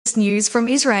News from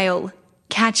Israel.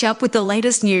 Catch up with the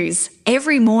latest news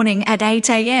every morning at 8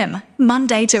 a.m,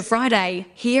 Monday to Friday,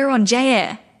 here on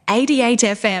J-Air 88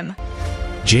 FM.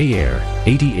 J-Air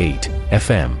 88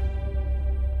 FM.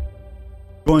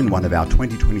 Join one of our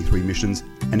 2023 missions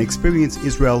and experience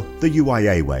Israel the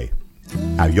UIA way.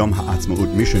 Our Yom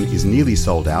HaAtzmaut mission is nearly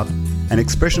sold out and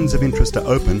expressions of interest are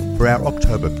open for our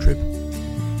October trip.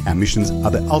 Our missions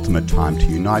are the ultimate time to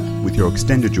unite with your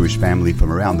extended Jewish family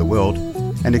from around the world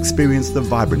and experience the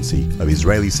vibrancy of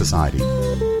Israeli society.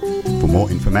 For more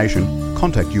information,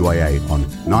 contact UIA on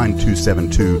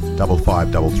 9272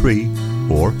 5533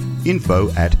 or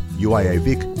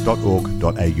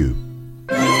info@uiavic.org.au.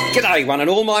 G'day one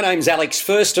and all, my name's Alex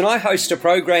First and I host a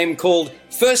program called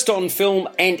First on Film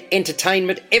and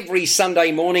Entertainment every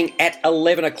Sunday morning at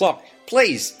 11 o'clock.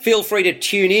 Please feel free to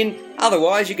tune in,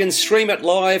 otherwise you can stream it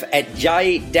live at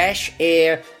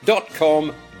j-air.com.au.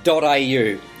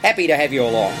 Happy to have you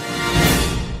along.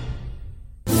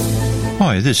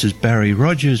 Hi, this is Barry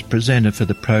Rogers, presenter for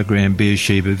the program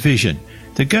Beersheba Vision,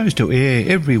 that goes to air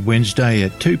every Wednesday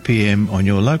at 2 p.m. on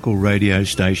your local radio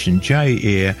station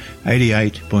J-Air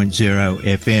 88.0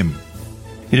 FM.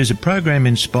 It is a program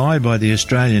inspired by the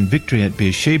Australian victory at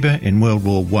Beersheba in World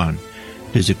War I.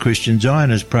 It is a Christian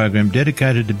Zionist program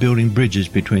dedicated to building bridges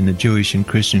between the Jewish and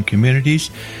Christian communities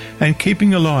and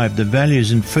keeping alive the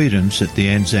values and freedoms that the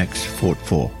Anzacs fought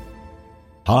for.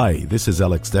 Hi, this is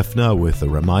Alex Defner with a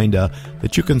reminder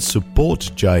that you can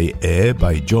support J-Air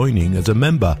by joining as a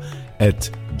member at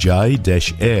j-air.com.au.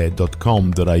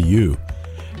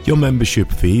 Your membership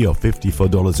fee of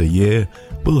 $54 a year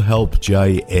will help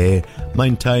J-Air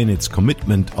maintain its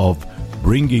commitment of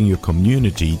bringing your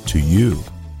community to you.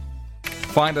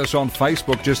 Find us on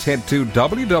Facebook. Just head to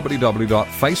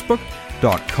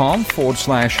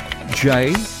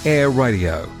www.facebook.com/J-Air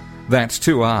Radio. That's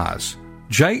 2 R's.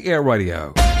 J-Air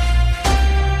Radio.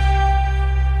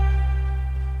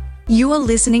 You are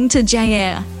listening to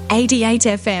J-Air 88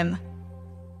 FM.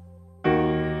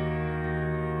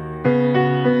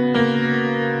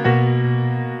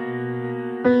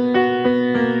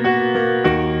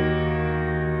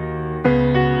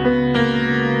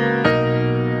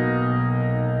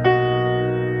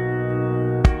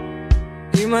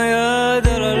 עם היד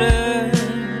על הלב,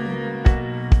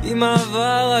 עם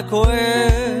העבר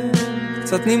הכואב,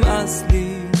 קצת נמאס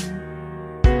לי,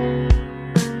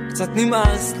 קצת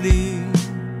נמאס לי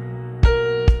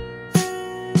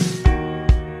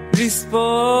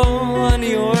לספור.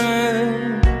 אני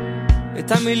אוהב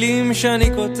את המילים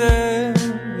שאני כותב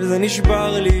וזה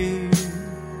נשבר לי,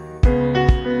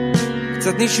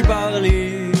 קצת נשבר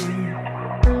לי.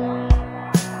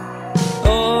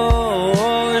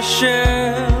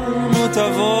 נו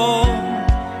תבוא,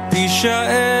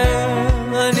 תישאר,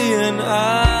 אני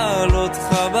אנעל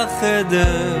אותך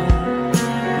בחדר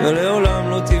ולעולם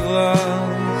לא תברח.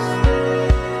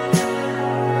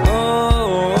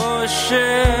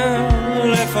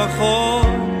 לפחות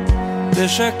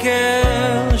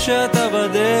תשקר שאתה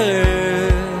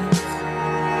בדרך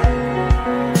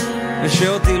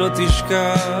ושאותי לא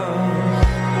תשכח.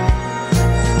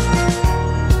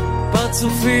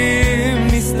 פרצופים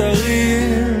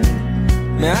נסתרים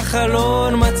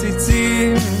מהחלון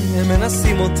מציצים, הם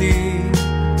מנסים אותי,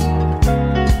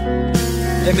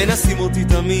 הם מנסים אותי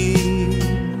תמיד.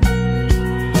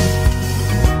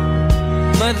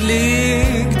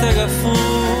 מדליק את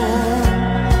הגפרור,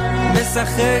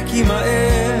 משחק עם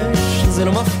האש, זה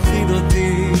לא מפחיד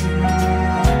אותי,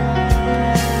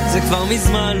 זה כבר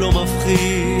מזמן לא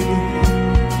מפחיד.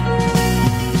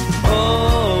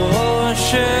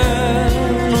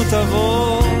 נו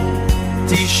תבוא,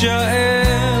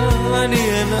 תישאר,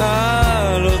 אני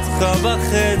אנעל אותך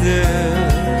בחדר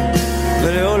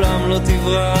ולעולם לא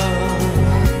תברח.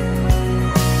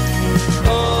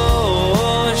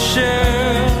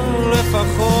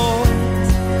 לפחות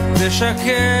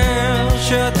תשקר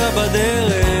שאתה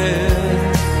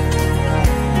בדרך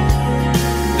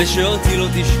ושאותי לא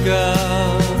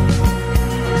תשכח.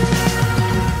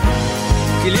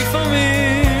 כי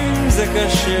לפעמים זה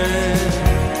קשה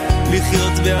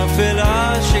לחיות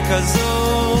באפלה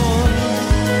שכזאת,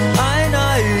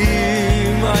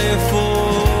 העיניים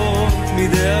עייפות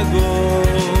מדאגות.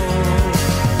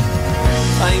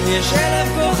 האם יש 1,000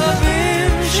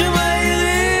 כוכבים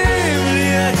שמאירים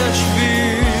לי את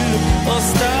השביל, או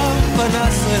סתם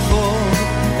פנס רחוב,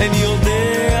 אין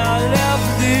יודע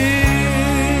להבדיל.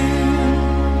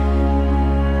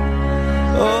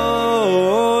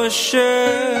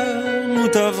 נו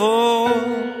תבוא,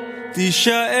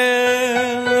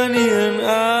 תישאר, אני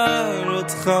אנעל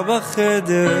אותך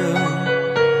בחדר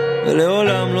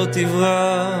ולעולם לא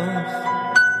תברח.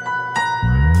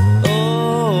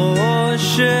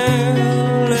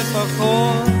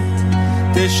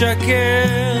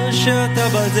 תשקר שאתה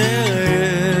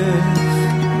בדרך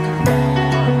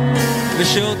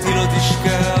ושאותי לא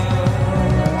תשכח.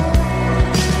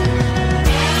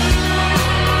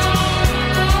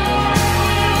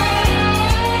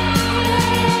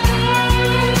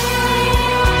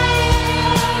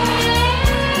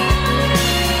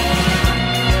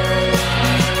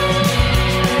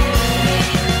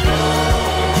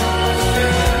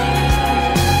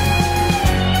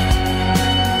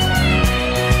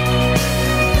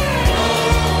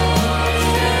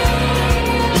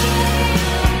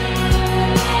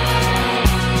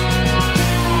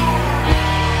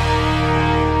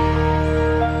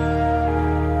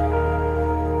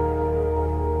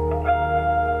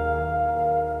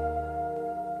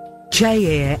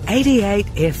 JAIR 88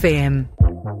 FM.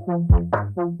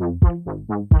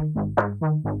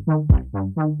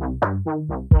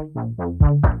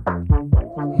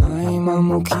 מים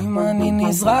עמוקים אני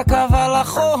נזרק אבל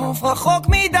החוף רחוק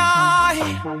מדי.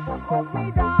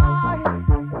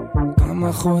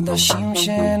 כמה חודשים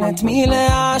שאין את מי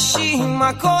להאשים,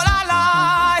 הכל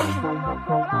עליי.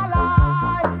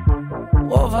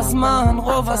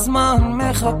 רוב הזמן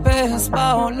מחפש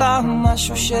בעולם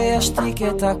משהו שישתיק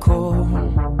את הכל.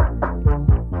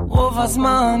 רוב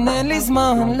הזמן אין לי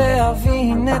זמן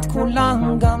להבין את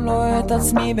כולם, גם לא את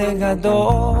עצמי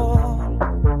בגדול.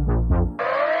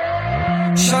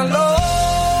 3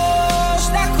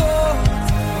 דקות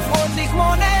עוברות לי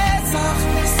כמו נצח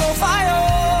לסוף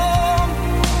היום.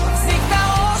 מחזיק את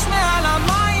הראש מעל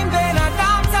המים, בן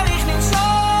אדם צריך לנשום.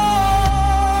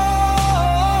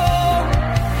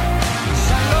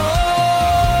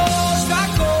 3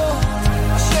 דקות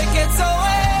השקט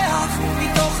צורח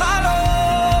מתוך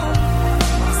חלום.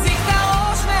 מחזיק את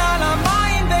הראש מעל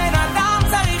המים, בן אדם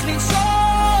צריך לנשום.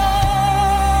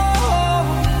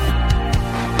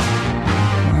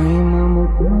 מים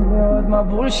עמוקים ועוד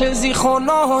מבול של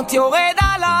זיכרונות יורד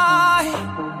עליי.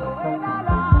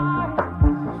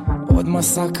 עוד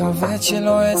מסע כבד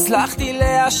שלא הצלחתי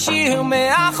להשאיר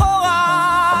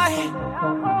מאחוריי.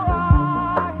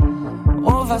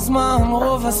 רוב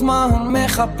הזמן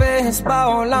מחפש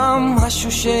בעולם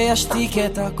משהו שישתיק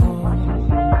את הכל.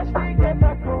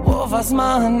 רוב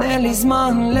הזמן אין לי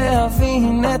זמן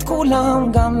להבין את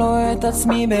כולם, גם לא את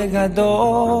עצמי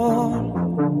בגדול.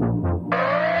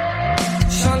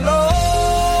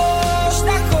 3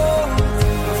 דקות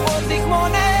עוברות לי כמו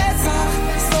נצח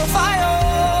לסוף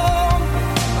היום.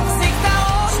 מחזיק את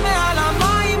הראש מעל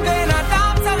המים, בן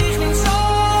אדם צריך לנשום.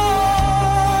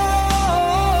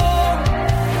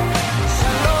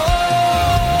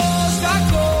 3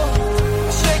 דקות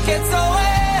השקט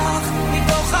צורח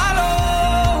מתוך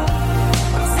חלום.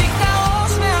 מחזיק את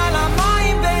הראש מעל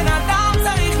המים, בן אדם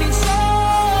צריך לנשום.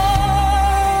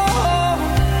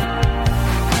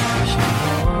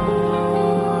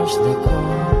 3 דקות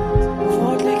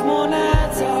עוברות לי כמו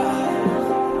נצח.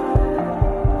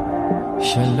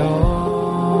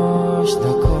 3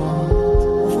 דקות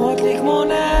עוברות לי כמו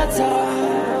נצח.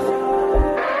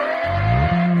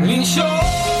 לנשום,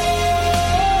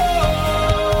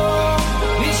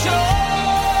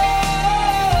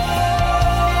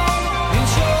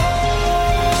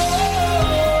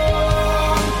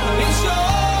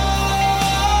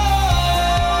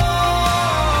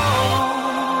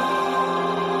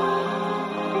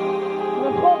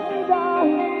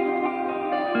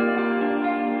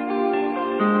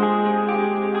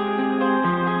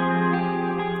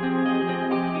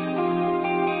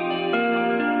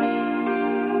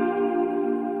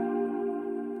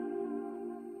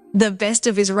 The best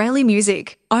of Israeli music,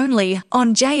 only on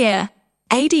JAIR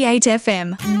 88 FM.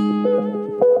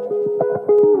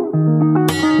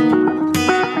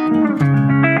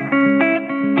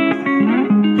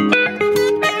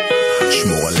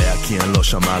 שמור עליה כי אני לא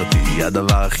שמרתי, היא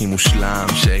הדבר הכי מושלם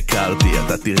שהכרתי.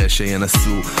 אתה תראה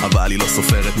שינסו, אבל היא לא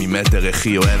סופרת ממטר. איך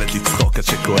היא אוהבת לצחוק עד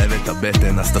שכואבת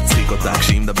הבטן, אז תצחיק אותה.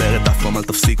 כשהיא מדברת אף פעם אל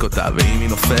תפסיק אותה, ואם היא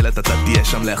נופלת אתה תהיה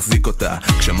שם להחזיק אותה.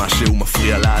 כשמשהו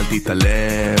מפריע לה אל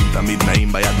תתעלם, תמיד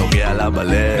נעים ביד נוגע לה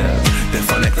בלב.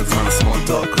 תפנק את הזמן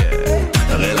הסמולטוק,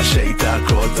 תראה לה שאיתה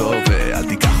הכל טוב, ואל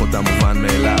תיקח אותה מובן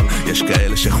מאליו. יש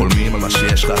כאלה שחולמים על מה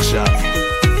שיש לך עכשיו,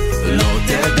 לא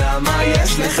תדע מה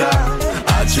יש לך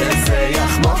עד שזה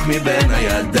יחמוק מבין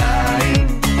הידיים.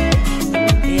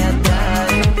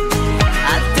 ידיים,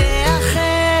 אל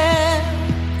תאחר,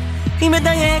 היא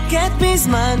מדייקת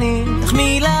בזמני,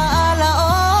 תחמיא לה על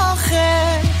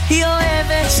האוכל, היא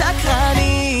אוהבת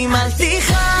שקרנים. אל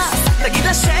תכעס, תגיד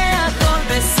לה שהכל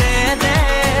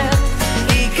בסדר,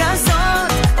 היא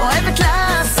כזאת אוהבת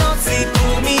לעשות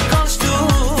סיפור מכל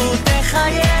שטות.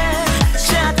 תחייך,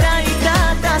 כשאתה איתה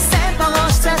תעשה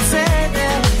בראש קצת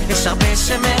סדר, יש הרבה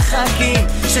מחכים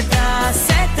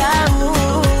שתעשה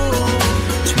טעות.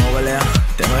 תשמור עליה,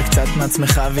 תן רק קצת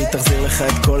מעצמך והיא תחזיר לך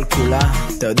את כל כולה.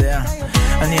 אתה יודע,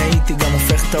 אני הייתי גם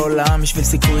הופך את העולם בשביל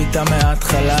סיכוי איתה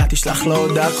מההתחלה. תשלח לה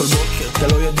הודעה כל בוקר, אתה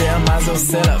לא יודע מה זה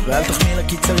עושה לה, ואל תחמיא לה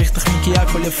כי צריך תחמיא כי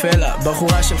הכל יפה לה.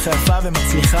 בחורה שלך יפה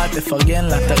ומצליחה, תפרגן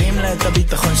לה, תרים לה את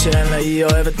הביטחון שאין לה. היא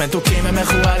אוהבת מתוקים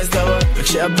ומכורה לסדרות,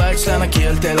 וכשהבית שלה נקי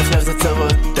אל תלך לך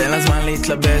זצרות. תן לה זמן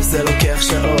להתלבש, זה לוקח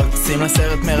שעות, שים לה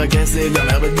סרט מרגש, זה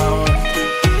ייגמר בדמעות.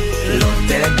 לא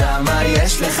תדע מה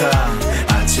יש לך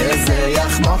עד שזה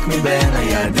יחמוק מבין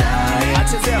הידיים, עד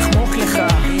שזה יחמוק לך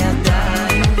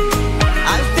הידיים.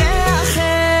 אל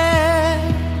תאחר,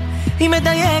 היא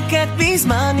מדייקת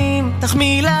בזמנים,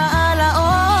 תחמיא לה על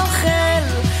האוכל,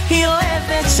 היא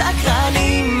אוהבת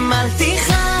שקרנים. אל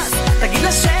תכעס, תגיד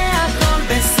לה שהכל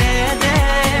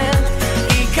בסדר,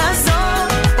 היא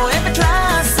כזאת אוהבת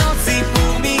לעשות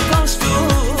סיפור מכל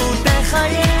שטות.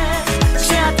 תחייך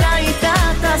שאתה איתה,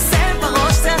 תעשה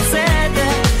בראש זה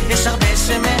הסדר, יש הרבה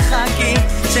שמחכים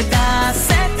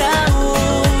שתעשה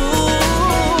טעות.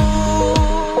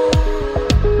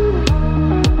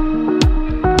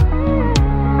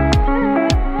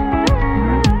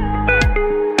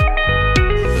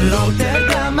 לא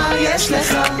תדע מה יש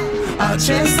לך עד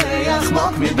שזה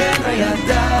יחמוק מבין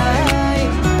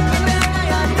הידיים.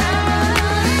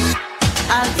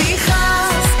 אל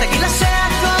תכעס, תגיד לה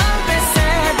שהכל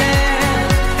בסדר,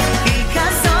 היא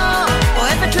כזאת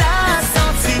אוהבת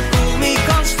לעשות סיפור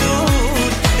מכל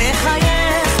שטות.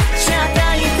 תחייך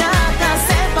שאתה איתה,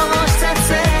 תעשה בראש קצת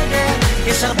סדר,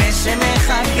 יש הרבה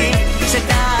שמחכים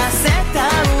שתעשה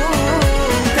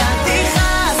טעות. אל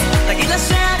תכעס, תגיד לה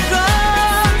שהכל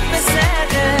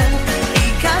בסדר,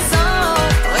 היא כזאת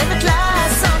אוהבת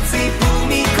לעשות סיפור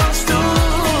מכל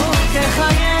שטות.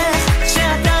 תחייך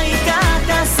שאתה איתה,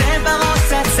 תעשה בראש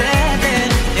קצת סדר,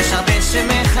 יש הרבה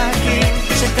שמחכים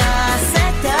שתעשה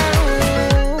טעות.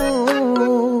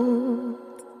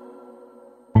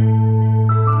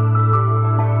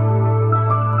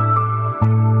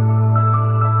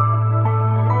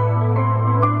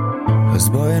 אז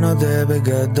בואי נודה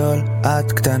בגדול,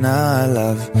 את קטנה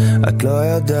עליו, את לא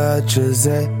יודעת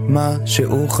שזה מה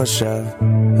שהוא חשב.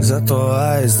 אז את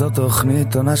רואה איזו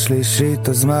תוכנית עונה שלישית,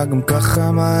 אז מה גם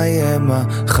ככה מה יהיה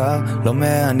מחר, לא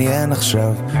מעניין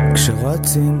עכשיו.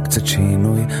 כשרוצים קצת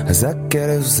שינוי, אז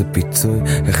הכלב זה פיצוי,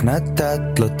 איך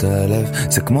נתת לו את הלב,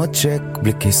 זה כמו צ'ק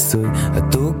בלי כיסוי.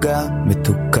 הדוגה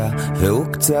מתוקה והוא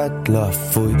קצת לא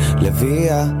אפוי,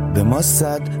 לביאה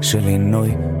במוסד של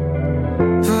עינוי.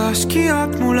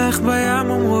 והשקיעות מולך בים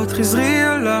אומרות חזרי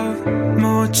אליו,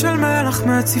 דמעות של מלח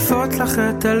מציפות לך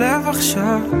את הלב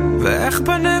עכשיו. ואיך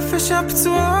בנפש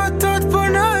הפצועות עוד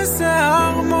בונה איזה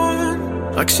ארמון,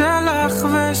 רק שלך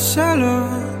ושלו,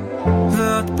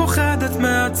 ואת פוחדת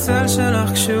מהצל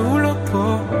שלך כשהוא לא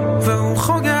פה, והוא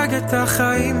חוגג את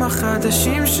החיים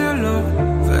החדשים שלו.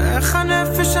 ואיך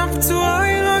הנפש הפצועה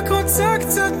היא רק רוצה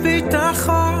קצת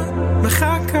ביטחון,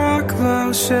 מחכה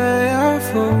כבר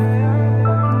שיבוא.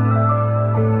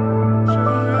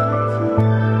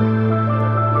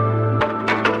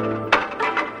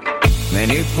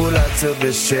 מניפולציות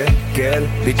בשקל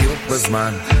בדיוק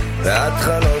בזמן,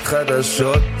 והתחלות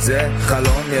חדשות זה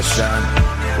חלום ישן.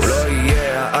 הוא לא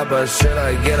יהיה האבא של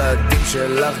הילדים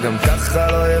שלך, גם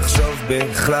ככה לא יחשוב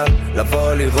בכלל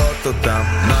לבוא לראות אותם.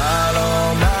 מה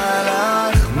לא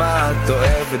מלך, מה את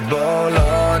אוהבת בו,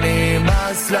 לא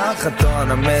נמאס לך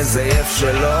הטון המזייף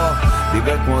שלו,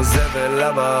 דיבר כמו זבל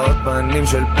הבאות פנים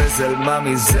של פסל. מה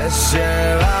מזה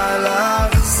שרע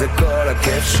לך, זה כל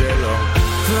הכיף שלו.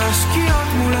 והשקיעות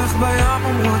מולך בים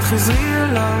אומרות חזרי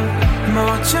אליו,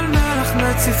 דמעות של מלח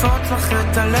מציפות לך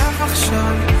את הלב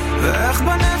עכשיו. ואיך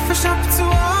בנפש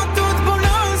הפצועות עוד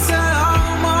בונה איזה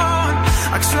ארמון,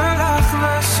 רק שלך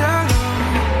ושלו,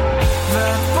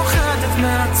 ואת פוחדת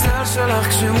מהצל שלך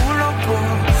כשהוא לא פה,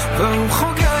 והוא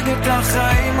חוגג את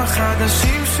החיים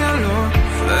החדשים שלו.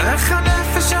 ואיך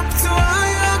הנפש הפצועה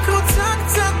היא רק רוצה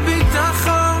קצת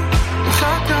ביטחון,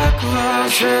 מחכה כבר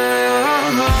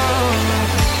שיבוא.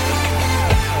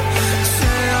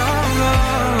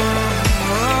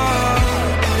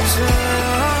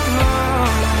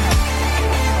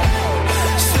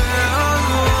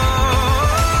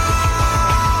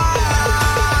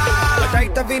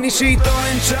 תביני שאיתו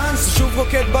אין צ'אנס, שוב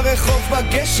רוקד ברחוב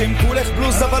בגשם, כולך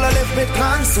בלוז אבל הלב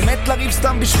בטרנס, הוא מת לריב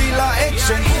סתם בשביל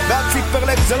האקשן,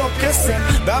 והציפרלק זה לא קסם,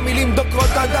 והמילים דוקרות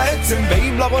עד העצם,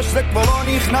 ואם לראש זה כבר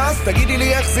לא נכנס, תגידי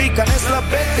לי איך זה ייכנס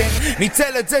לבטן.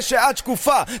 ניצל את זה שאת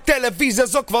שקופה, טלוויזיה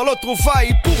זו כבר לא תרופה,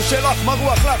 איפור שלך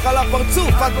מרוח לך על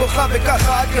הפרצוף, את בוכה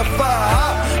וככה את יפה,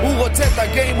 הוא רוצה את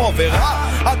הגיים אובר,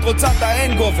 את רוצה את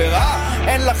האנג אובר,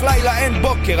 אין לך לילה אין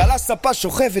בוקר, על הספה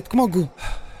שוכבת כמו גו.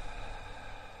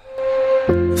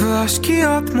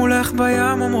 והשקיעות מולך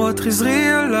בים אומרות חזרי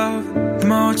אליו,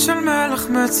 דמעות של מלח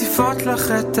מציפות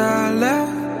לך את הלב,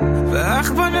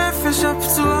 ואיך בנפש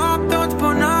הפצועה עוד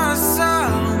בונה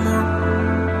סרמון,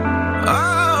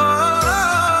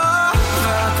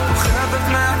 ואת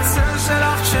פוחדת מהצל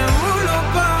שלך שהוא לא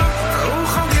בא, והוא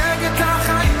חוגג את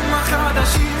החיים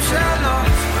החדשים שלו,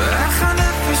 ואיך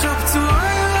הנפש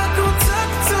הפצועה רק רוצה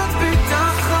קצת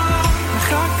ביטחון,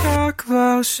 מחכה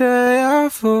כבר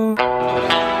שיבוא.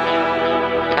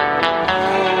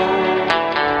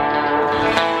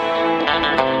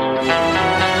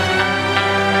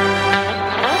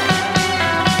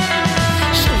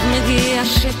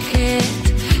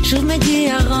 שוב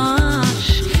מגיע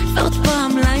רעש, ועוד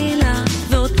פעם לילה,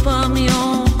 ועוד פעם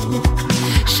יום,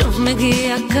 שוב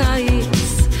מגיע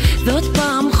קיץ, ועוד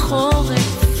פעם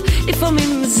חורף,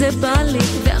 לפעמים זה בא לי,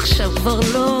 ועכשיו כבר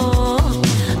לא,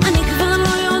 אני כבר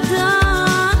לא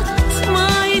יודעת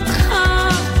מה איתך,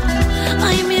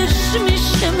 האם יש מי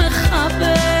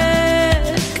שמחבק,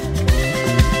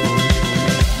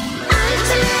 אל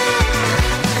תלך,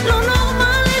 לא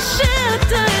נורמלי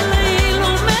שאתה אליי,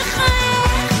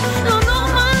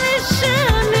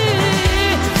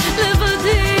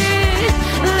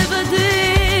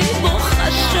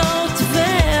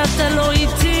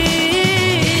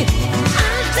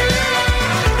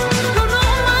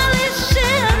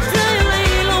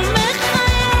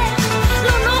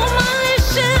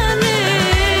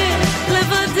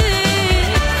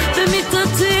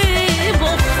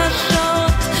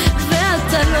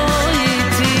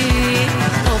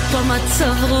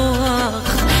 מצב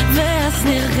רוח ואז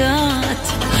נרגעת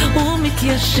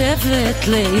ומתיישבת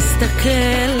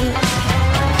להסתכל,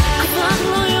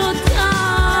 כבר לא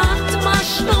יודעת מה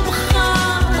שלומך,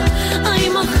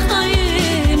 האם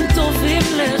החיים טובים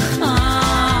לך,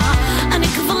 אני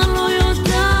כבר לא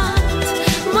יודעת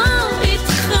מה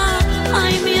איתך,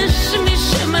 האם יש מי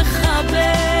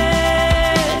שמחבק,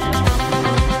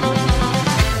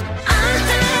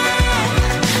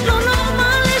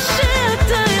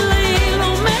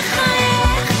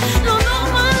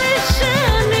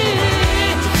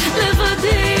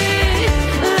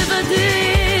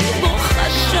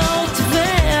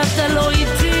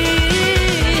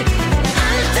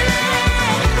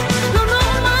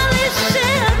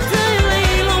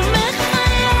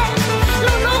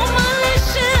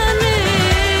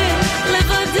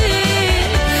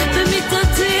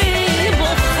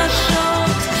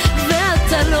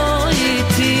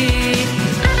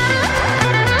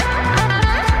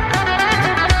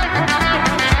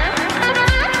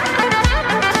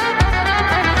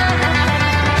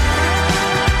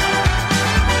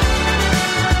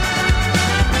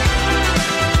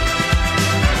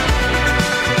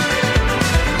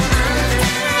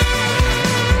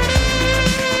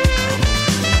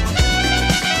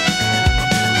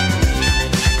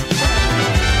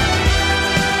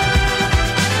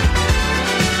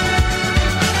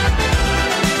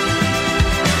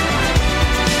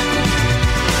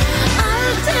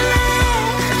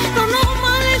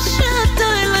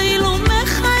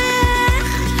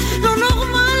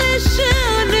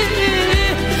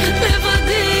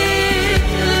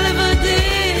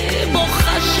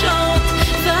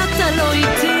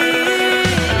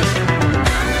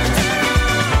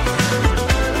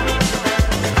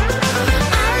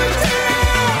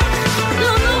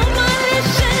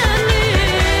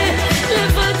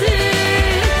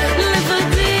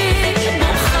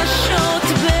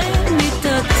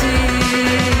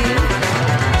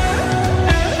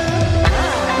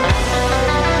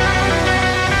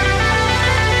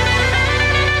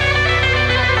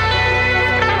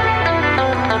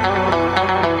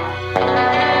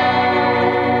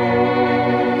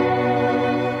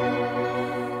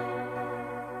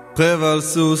 רוכב על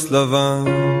סוס לבן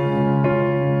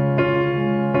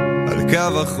על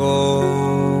קו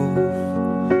החוף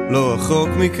לא רחוק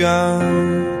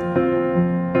מכאן,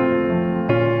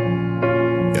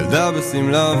 ילדה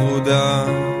בסמלה ורודה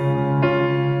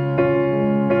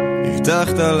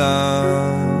הבטחת לה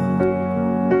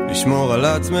לשמור על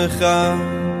עצמך,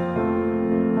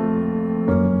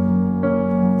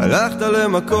 הלכת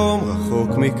למקום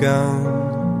רחוק מכאן,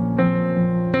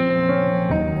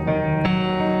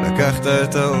 לקחת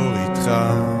את האור איתך.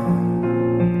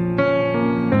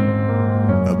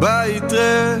 הבית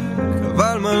ריק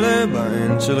אבל מלא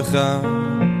בעין שלך.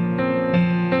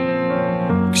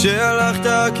 כשהלכת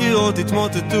הקירות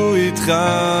התמוטטו איתך.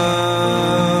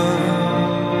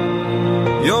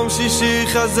 יום שישי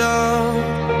חזר,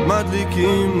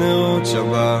 מדליקים נרות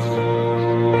שבת.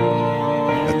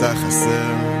 אתה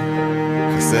חסר,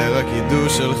 חסר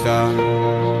הקידוש שלך.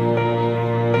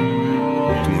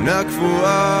 תמונה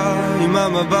קפואה עם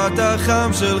המבט החם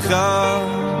שלך.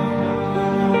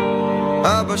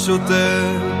 אבא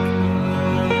שותק,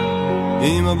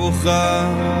 אמא בוכה,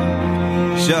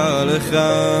 שר לך.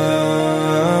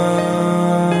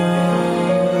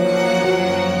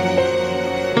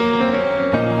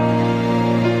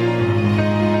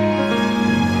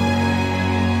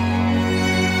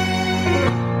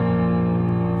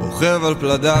 רוכב על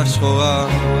פלדה שחורה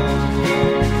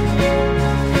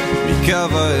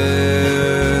מקו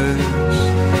האש,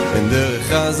 אין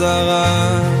דרך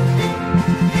חזרה.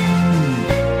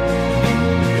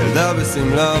 ילדה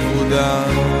בסמלה ורודה,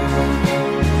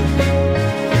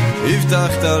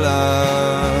 הבטחת לה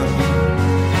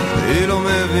והיא לא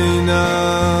מבינה.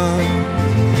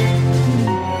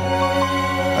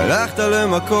 הלכת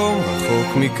למקום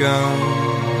רחוק מכאן,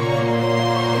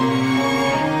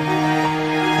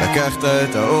 לקחת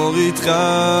את האור איתך.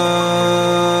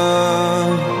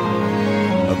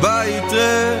 הבית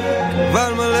ריק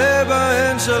אבל מלא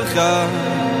בעין שלך.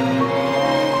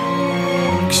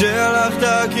 כשהלכת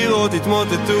הקירות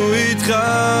התמוטטו איתך.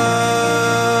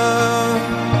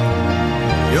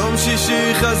 יום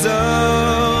שישי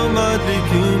חזר,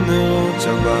 מדליקים נרות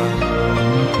שבת.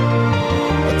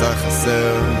 אתה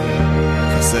חסר,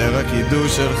 חסר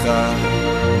הקידוש שלך.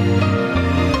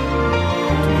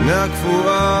 תמונה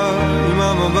קפואה עם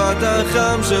המבט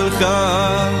החם שלך.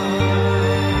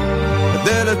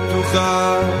 הדלת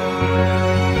פתוחה,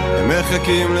 הם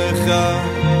מחכים לך,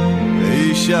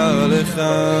 והיא שר לך.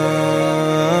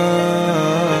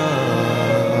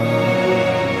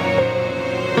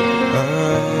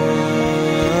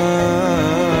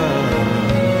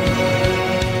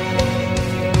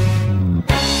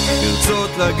 לרצות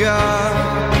לגעת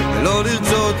ולא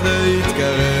לרצות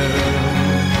להתקרב.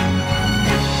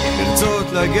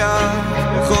 לרצות לגעת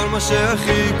בכל מה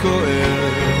שהכי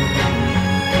כואב.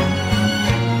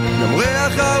 גם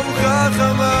ריח ארוחה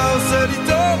חמה עושה לי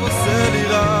טוב, עושה לי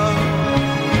רע.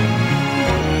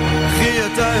 אחי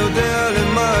אתה יודע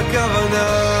למה הכוונה.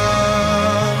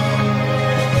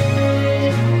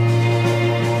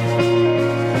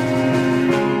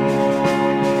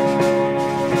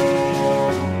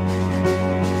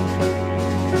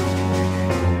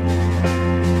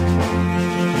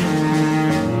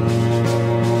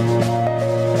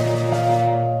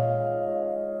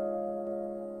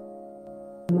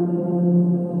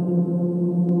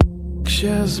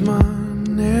 כשהזמן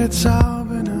נעצר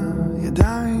בין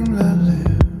הידיים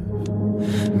ללב,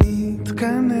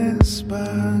 מתכנס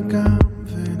באגם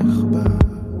ונחבא,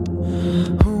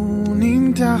 הוא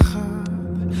נמתחת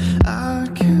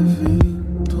עקבים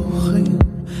דרוכים,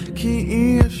 כי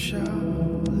אי אפשר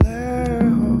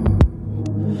לאהוב,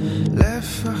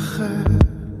 לפחד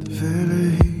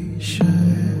ולהישאר.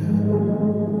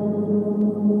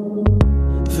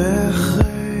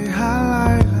 ואחרי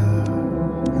הלילה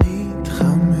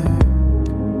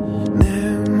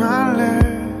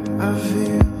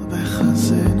אוויר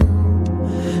בחזנו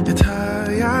את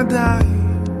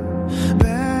הידיים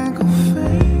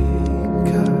בגופי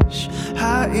קש.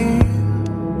 האם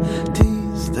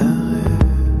תזדרז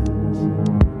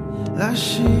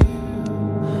לשיר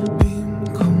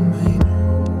במקומנו?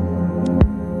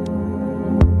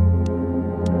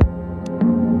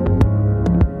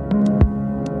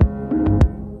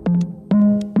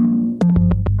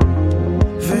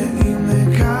 ואם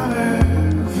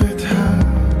נקרב את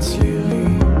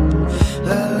הצלילים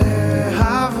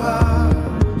ללהבה,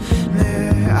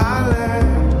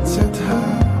 נאלץ את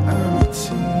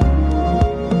האמיצים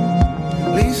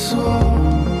לשרוד.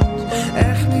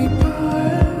 איך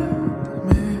ניפרד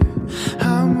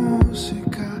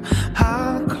מהמוזיקה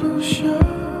הקלושה,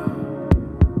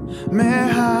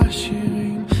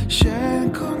 מהשירים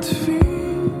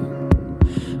שכותבים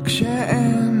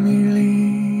כשאין מילים?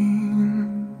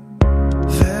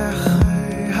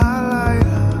 ואחרי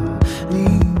הלילה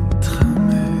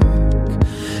נתחמק,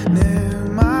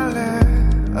 נמלא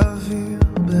אוויר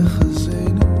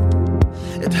בחזנו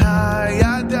את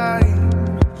הידיים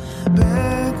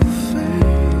בגופי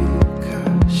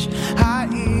קש.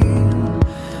 האם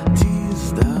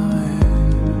תזדרז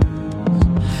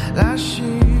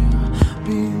לשיר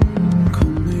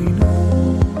במקומנו?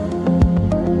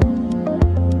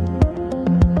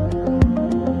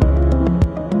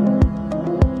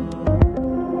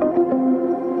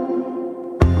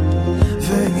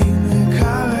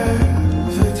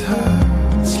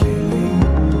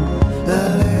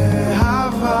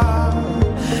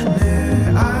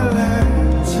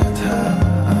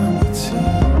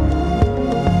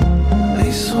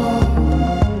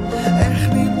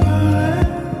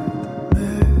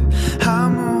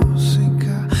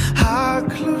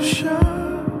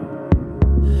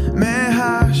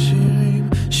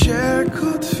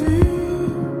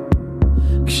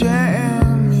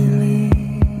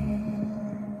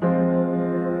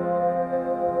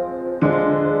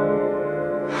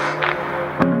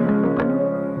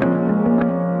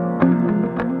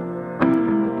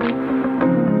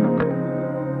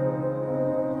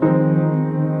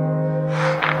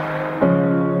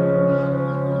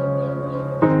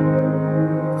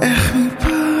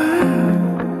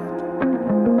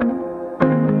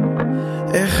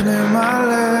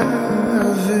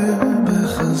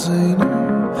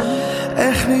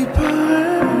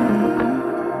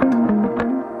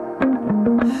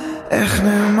 איך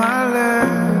נמלא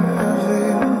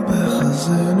אוויר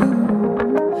בחזנו,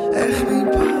 איך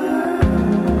ניפרד,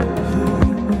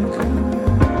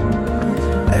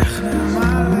 איך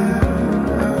נמלא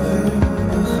אוויר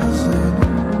בחזנו,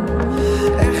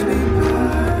 איך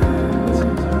ניפרד,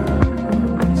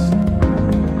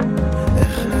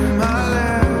 איך נמלא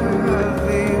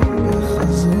אוויר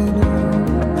בחזנו,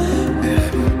 איך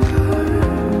ניפרד,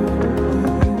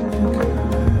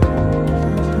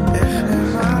 איך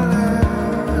נמלא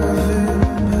אוויר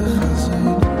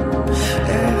בחזנו,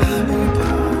 איך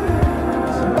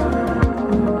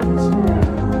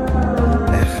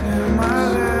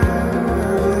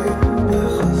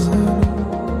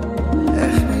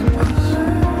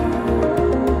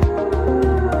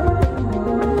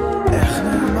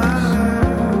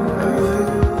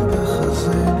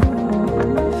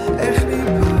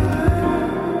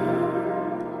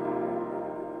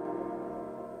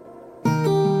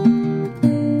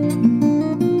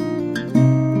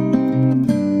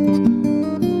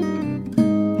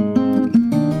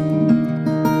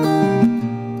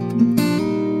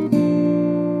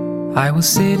I was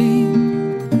sitting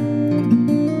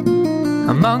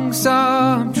among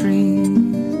some trees,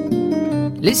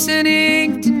 listening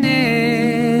to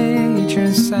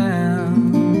nature's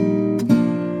sound.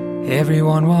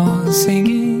 Everyone was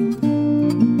singing,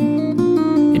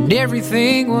 and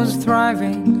everything was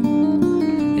thriving,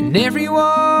 and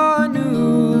everyone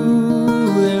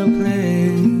knew their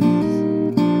place.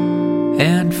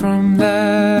 And from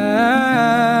that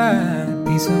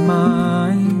peace of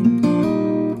mind,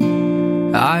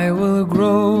 I will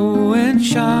grow and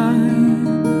shine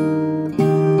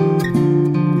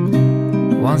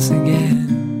once again,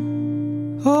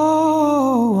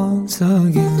 oh, once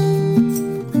again.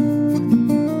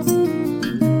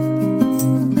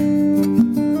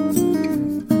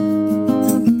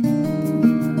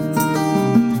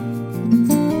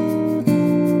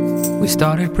 We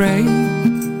started praying,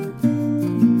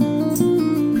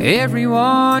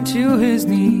 everyone to his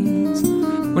knees,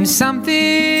 when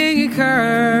something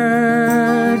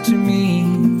occurred to me.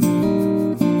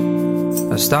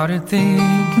 I started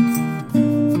thinking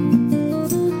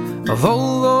of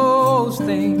all those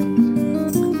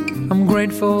things I'm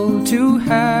grateful to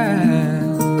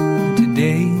have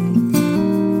today.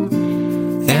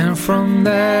 And from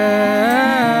that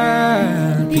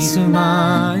peace of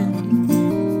mind,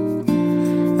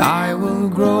 I will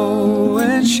grow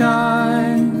and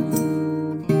shine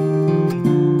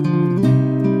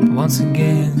once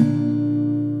again,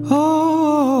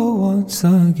 oh, once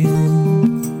again.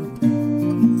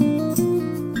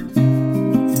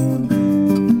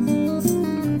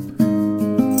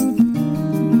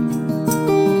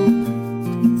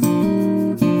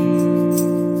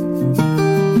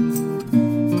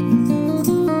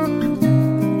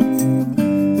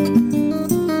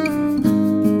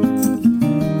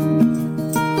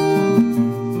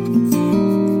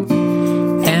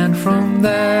 And from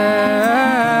that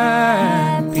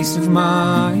peace of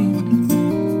mind,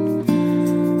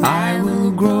 I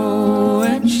will grow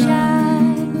and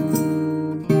shine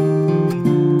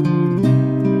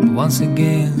once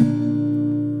again,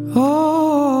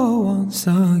 oh, once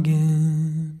again.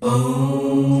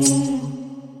 Oh,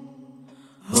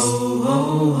 oh,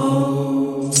 oh,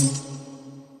 oh,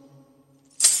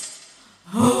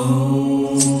 oh.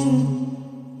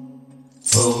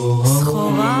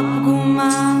 סחורה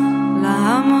פגומה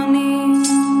להמונים,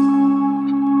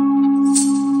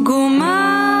 גומתכם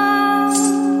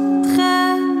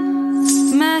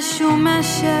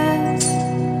משומשת,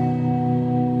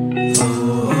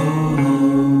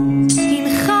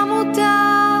 הנך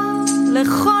מותר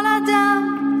לכל אדם,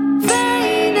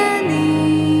 והנני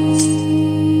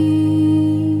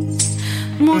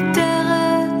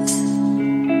מותרת.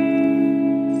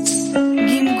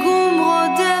 גמגום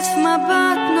רודף,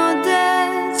 מבט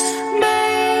נודד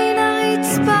בין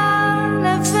הרצפה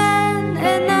לבין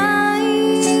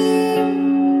עיניים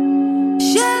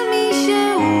של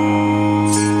מישהו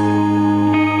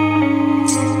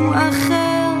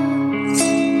אחר.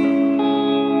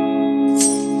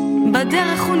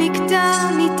 בדרך הוא נקטע,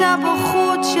 ניטה בו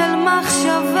חוט של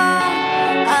מחשבה,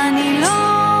 אני לא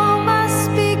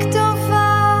מספיק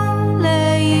טובה,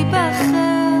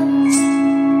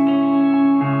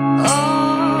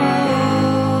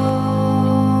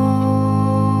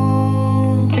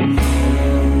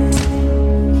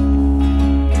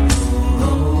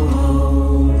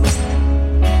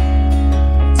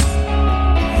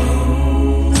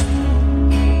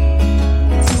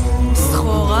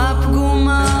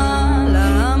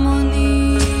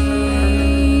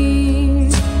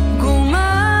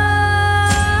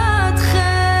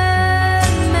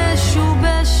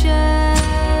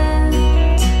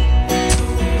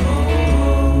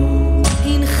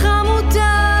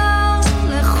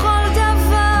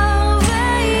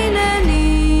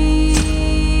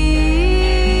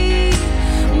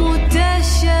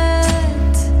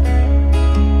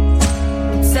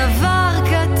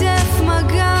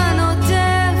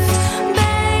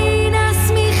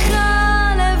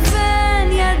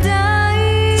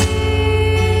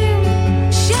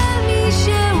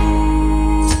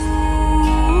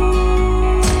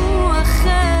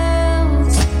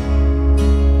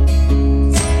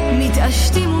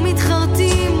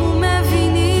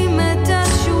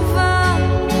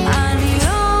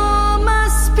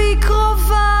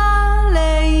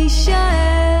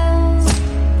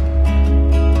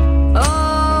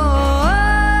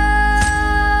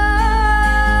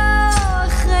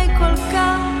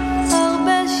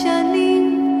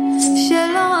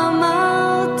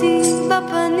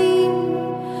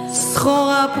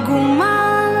 סחורה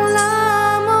פגומה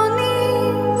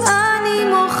להמונים אני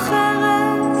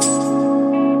מוכרת,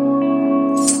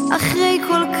 אחרי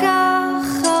כל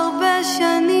כך הרבה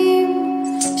שנים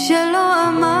שלא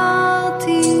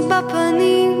אמרתי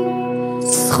בפנים,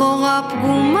 סחורה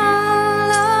פגומה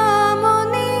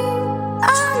להמונים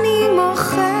אני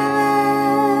מוכרת.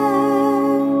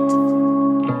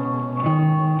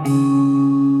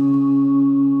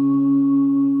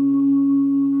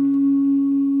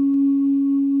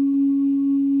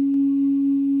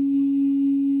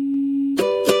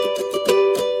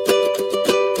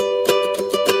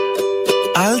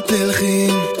 אל תלכי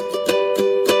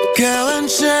קרן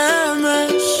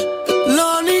שמש,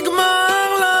 לא נגמר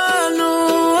לנו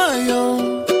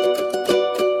היום.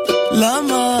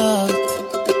 למה את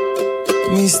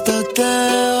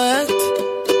מסתתרת?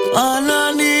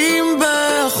 עננים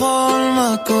בכל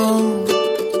מקום.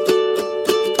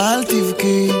 אל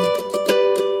תבכי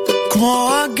כמו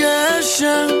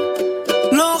הגשם,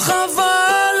 לא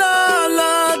חבל על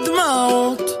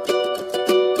הדמעות.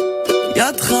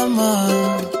 יד חמה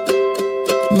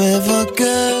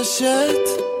מבקשת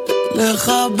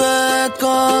לחבק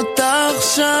אותך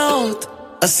שעות,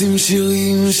 אשים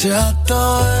שירים שאת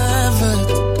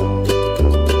אוהבת,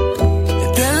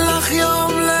 אתן לך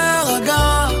יום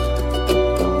להירגע.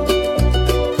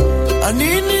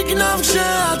 אני נגנב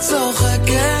כשאת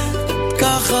צוחקת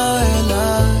ככה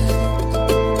אליי.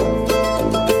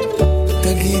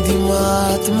 תגידי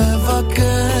מה את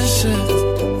מבקשת,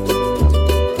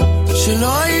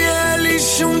 שלא יהיה לי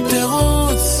שום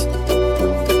תירוץ.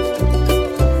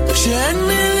 כשאין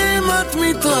מילים את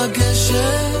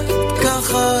מתרגשת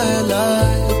ככה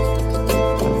אליי.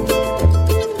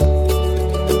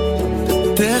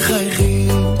 תחייכי,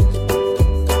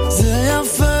 זה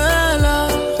יפה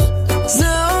לך,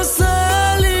 זה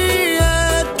עושה לי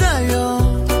את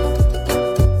היום.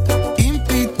 אם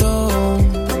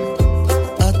פתאום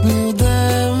את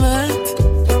נרדמת,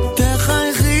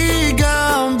 תחייכי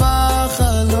גם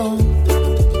בחלום.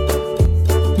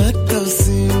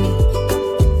 מטוסים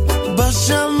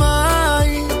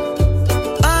בשמיים,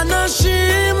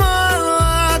 אנשים על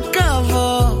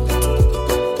רכבות.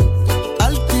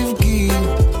 אל תבכי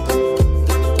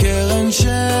קרן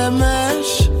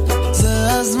שמש,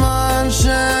 זה הזמן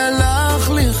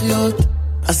שלך לחיות.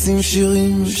 אשים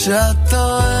שירים שאת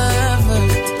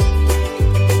אוהבת,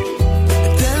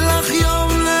 אתן לך יום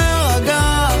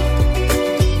להירגע.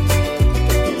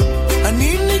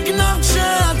 אני נגנב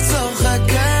כשאת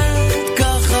צוחקת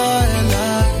ככה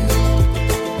אליי.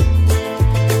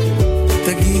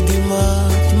 תגידי מה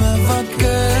את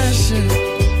מבקשת,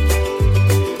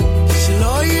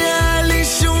 שלא יהיה לי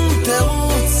שום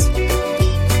תירוץ.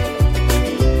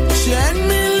 כשאין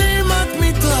מילים את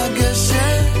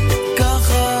מתרגשת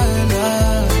ככה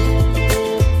אליי.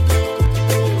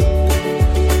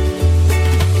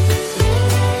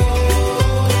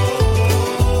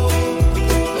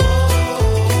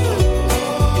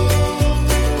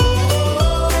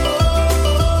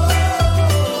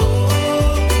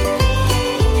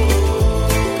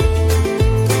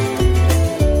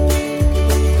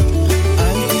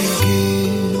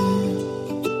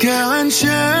 קרן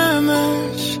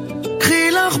שמש,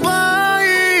 קחי לך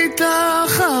בית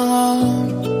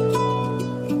אחרון.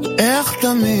 איך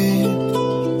תמיד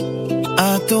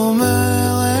את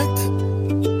אומרת,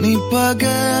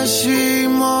 ניפגש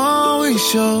עם אור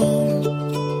ראשון.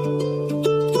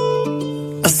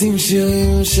 אשים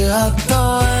שירים שאת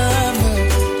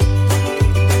אוהבת,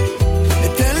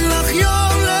 אתן לך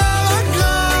יום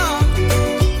להירגע.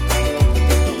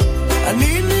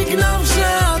 אני נגנב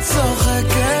כשאת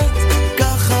צוחקת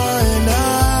ככה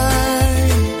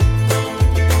אליי.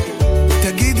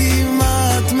 תגידי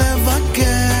מה את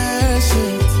מבקשת,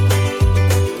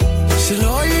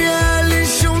 שלא יהיה לי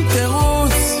שום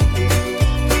תירוץ.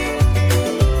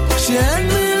 כשאין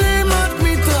מילים את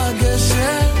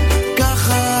מתרגשת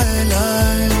ככה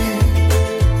אליי.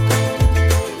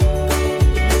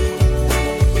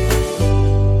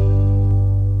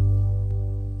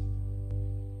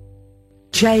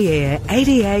 JAir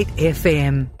 88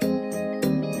 FM.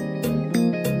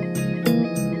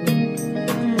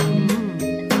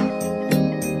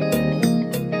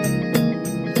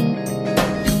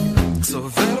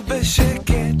 צובר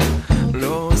בשקט,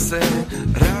 לא עושה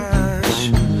רעש,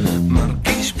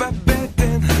 מרגיש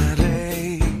בבטן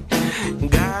הרי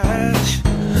גש.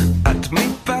 את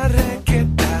מתפרקת,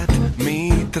 את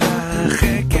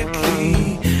מתרחקת לי,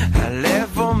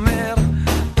 הלב אומר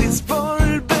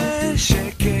תסבול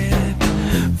בשקט,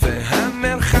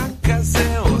 והמרחק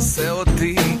הזה עושה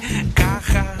אותי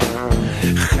ככה,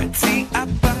 חצי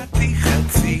אפתי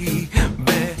חצי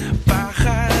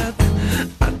בפחד.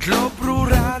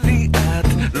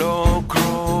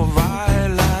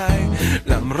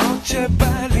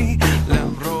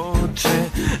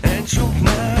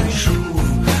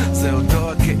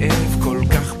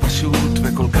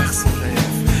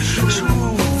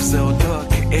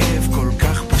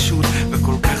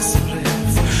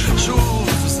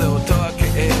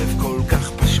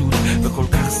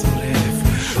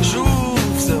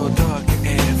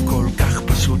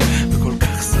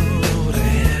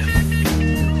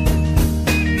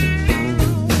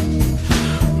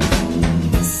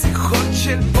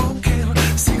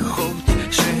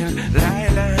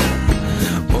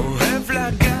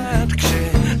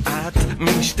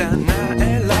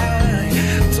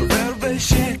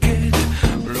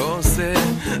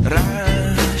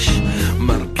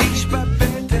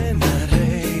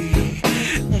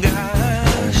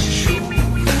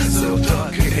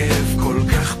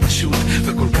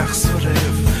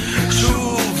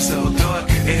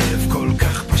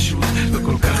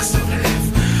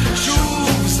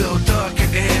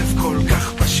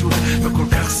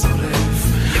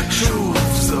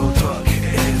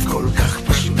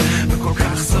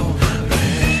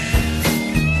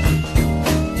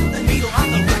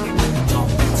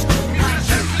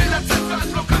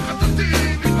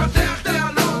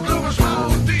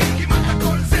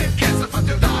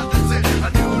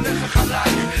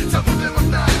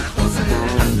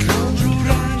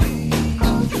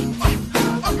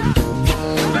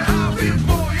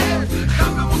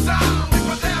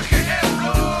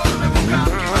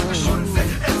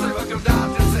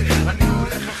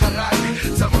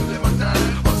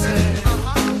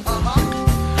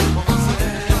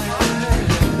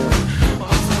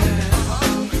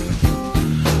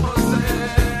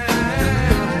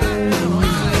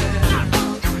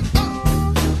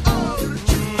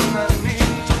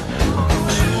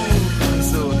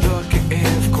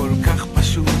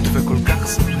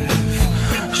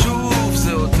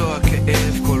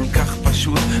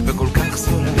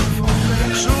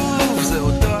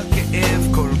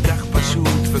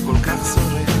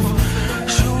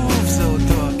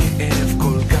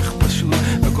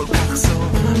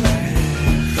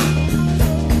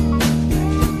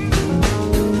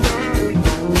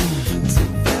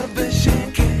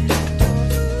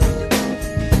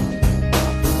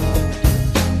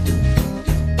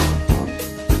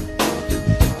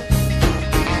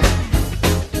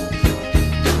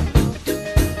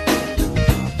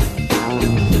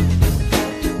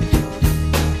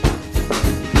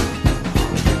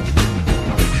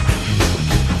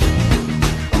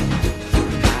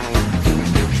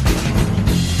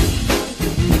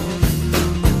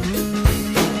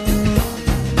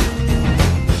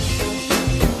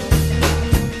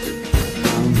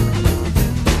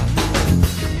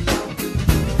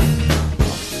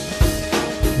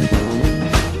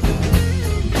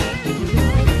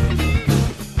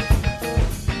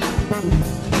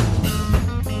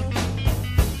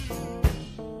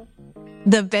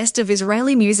 The best of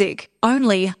Israeli music,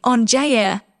 only on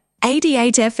JAir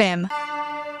 88 FM.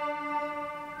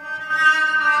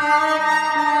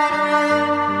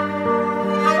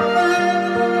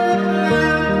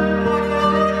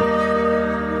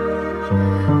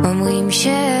 אומרים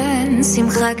שאין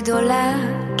שמחה גדולה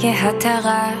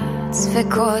כהתרת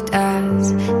ספקות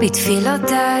אז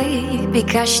בתפילותיי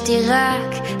ביקשתי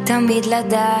רק תמיד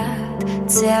לדעת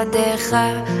צעדיך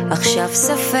עכשיו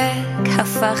ספק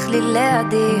הפך לי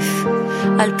לעדיף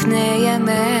על פני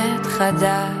אמת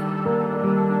חדה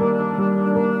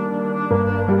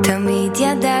תמיד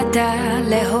ידעת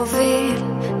להוביל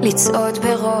לצעוד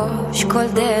בראש כל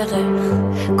דרך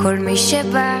כל מי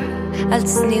שבא על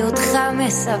צניעותך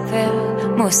מספר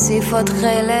מוסיף עוד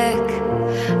חלק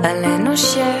עלינו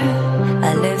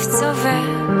שהלב צובר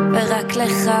ורק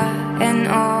לך אין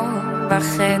אור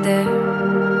בחדר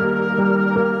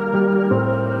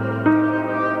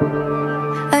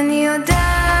אני יודעת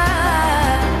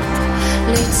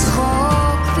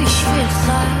לצחוק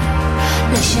בשבילך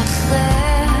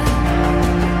לשחרר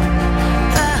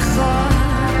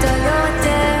פחות או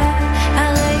יותר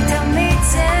הרי תמיד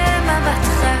זה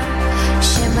מבטך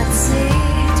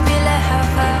שמצית בי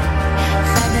להבה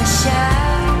חדשה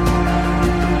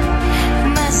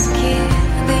מזכיר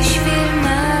בשביל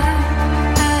מה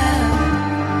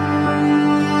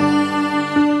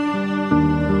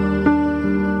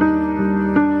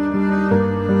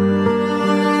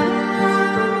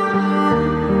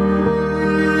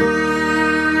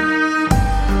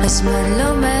הזמן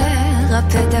לא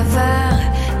מרפא דבר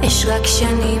יש רק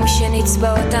שנים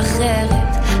שנצבעות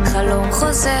אחרת חלום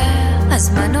חוזר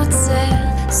הזמן עוצר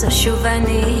זו שוב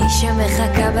אני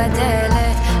שמחכה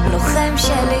בדלת לוחם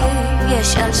שלי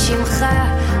יש על שמך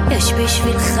יש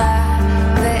בשבילך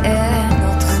ואין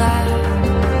אותך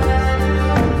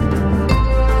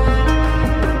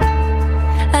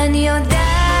אני יודעת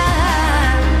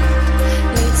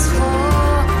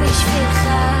לצחוק בשבילך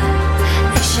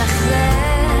לשחרר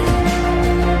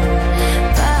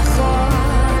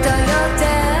פחות או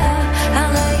יותר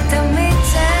הרי תמיד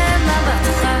זה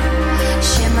מבטך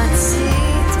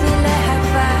שמצית בי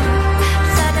להבה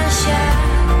חדשה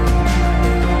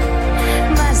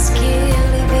מזכיר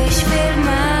לי בשביל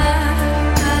מה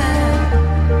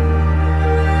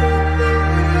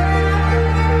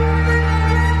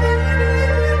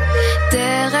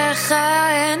דרך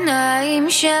העיניים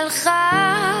שלך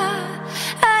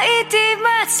הייתי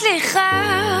מצליחה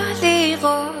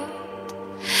לראות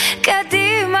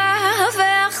קדימה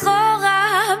ואחורה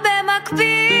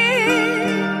במקביל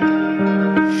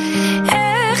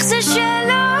איך זה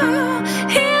שלא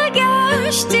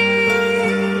הרגשתי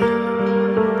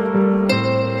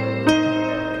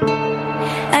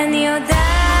אני יודעת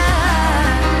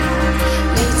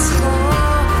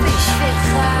לצחוק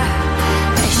בשבילך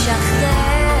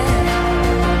לשחרר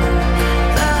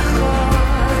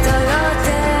פחות או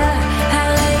יותר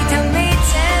הרי תמיד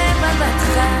זה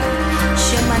מבטך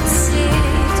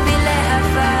שמצית בי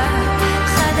להבה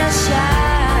חדשה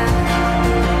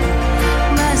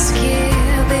מזכיר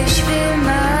בשביל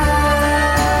מה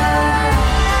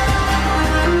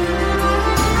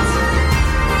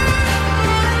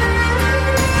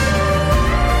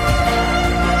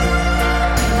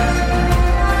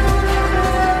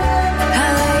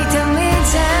הרי תמיד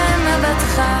זה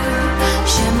מבטך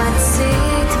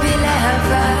שמצית בי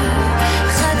להבה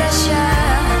חדשה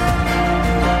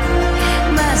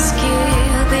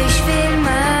מזכיר בשביל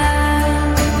מה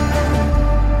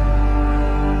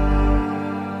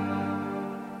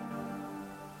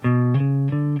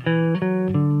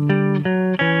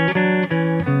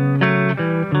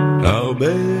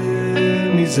הרבה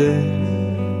מזה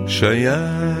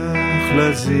שייך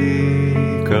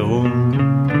לזיכרון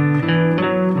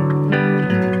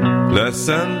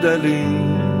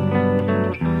לסנדלים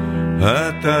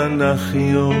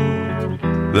התנ"כיות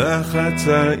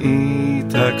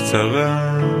והחצאית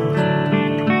הקצרה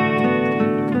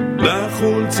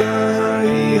לחולצה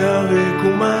היא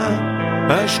הרקומה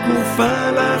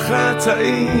השקופה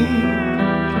לחצאים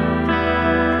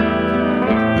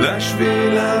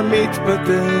לשביל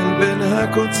המתפתל בין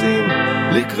הקוצים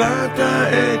לקראת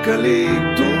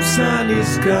האקליפטוס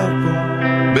הנזכר פה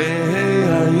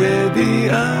בה"א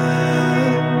הידיעה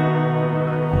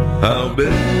הרבה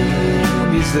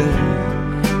מזה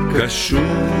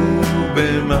קשור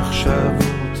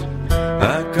במחשבות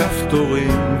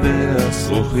הכפתורים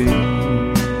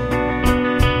והשרוכים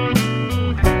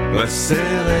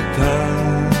בסרט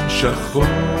השחור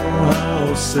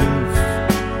האוסף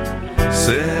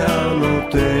שיער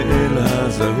נוטה אל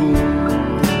הזהות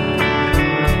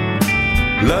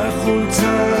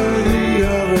לחולצה היא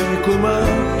הרקומה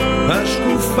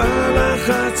השקופה נפל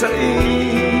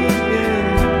החצאים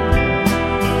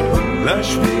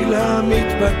לשביל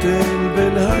המתפתל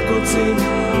בין הקוצים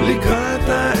לקראת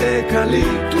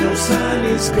האקליפטוס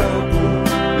הנזכר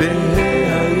בו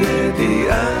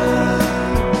בהידיעה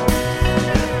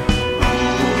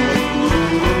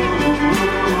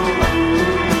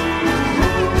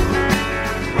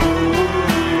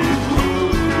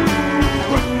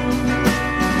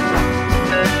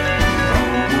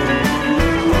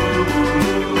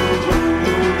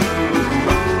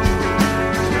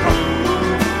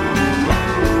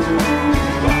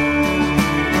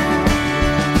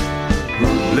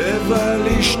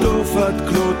עד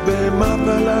כלות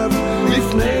במפליו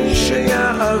לפני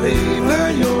שיעריב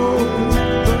היום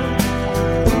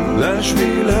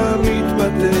לשביל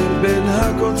המתפתל בין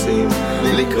הקוצים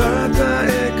לקראת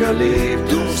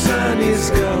האקליפטוס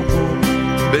הנזכר פה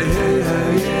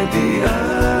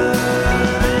בהידיעה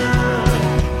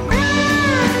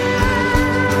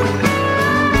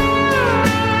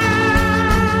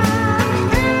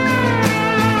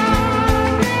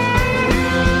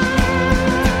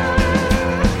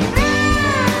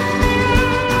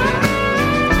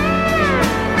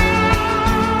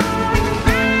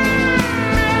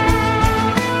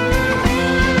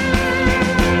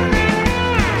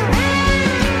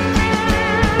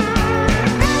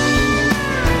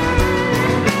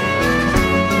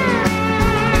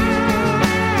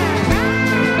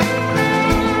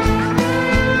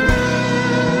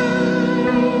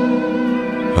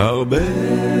הרבה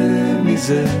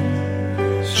מזה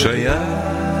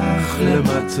שייך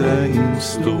למצעים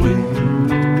סתורים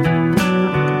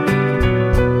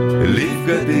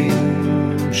לבגדים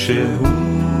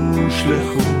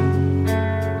שהושלחו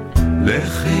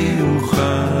לחיוך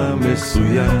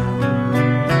המסוים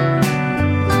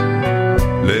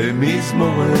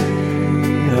למזמורי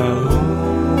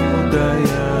ההודיה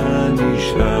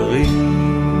נשארים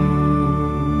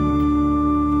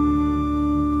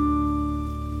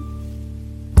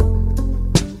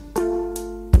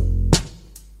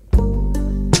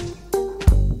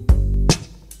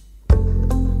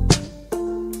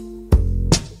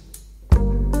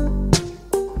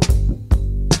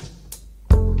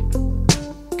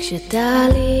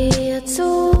כשטלי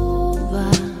עצובה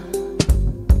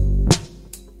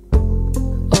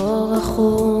אור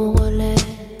החור עולה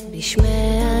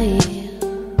בשמי העיר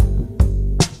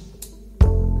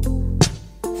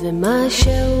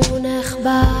ומשהו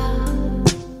נחבא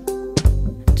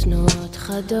תנועות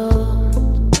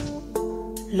חדות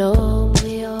לא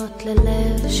בריאות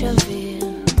ללב שביר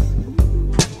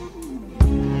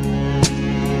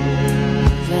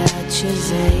ועד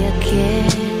שזה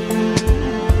יקר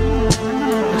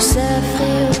אוסף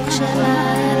חיוך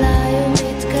שלה אליי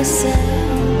ומתכסר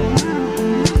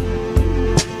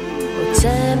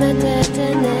עוצמת את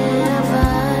עיניה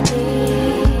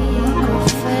ואני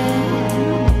כופר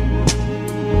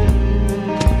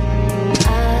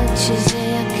עד שזה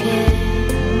יקר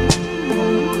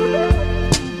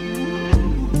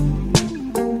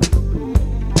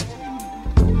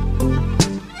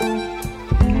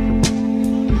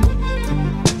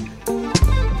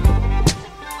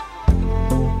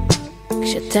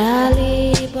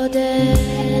כשטלי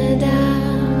בודדה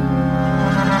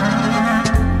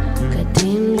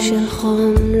קדים של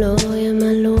חום לא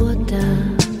ימלאו אותה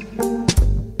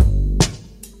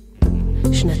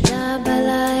שנתה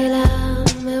בלילה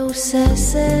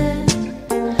מאוססת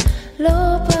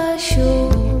לא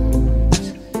פשוט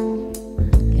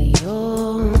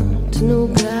להיות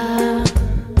נוגה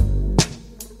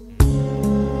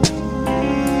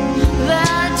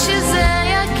ועד שזה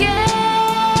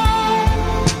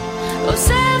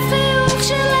עושה חיוך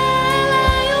שלה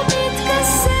אליי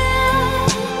ומתכסר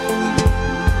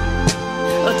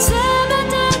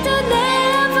עוצמת את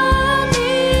עיניה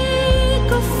ואני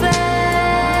כופר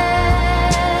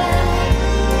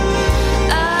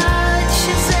עד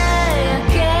שזה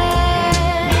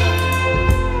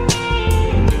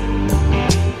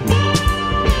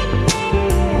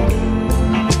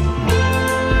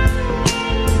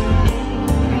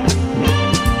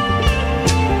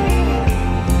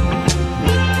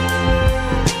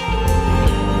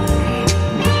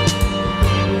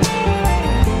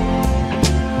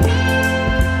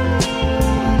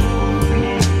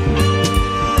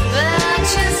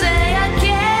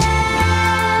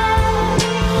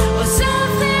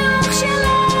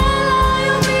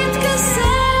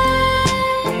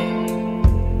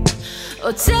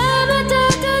עוצמת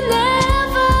את עיניה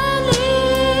ואני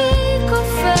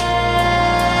כופר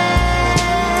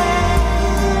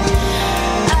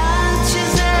עד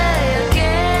שזה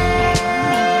יקר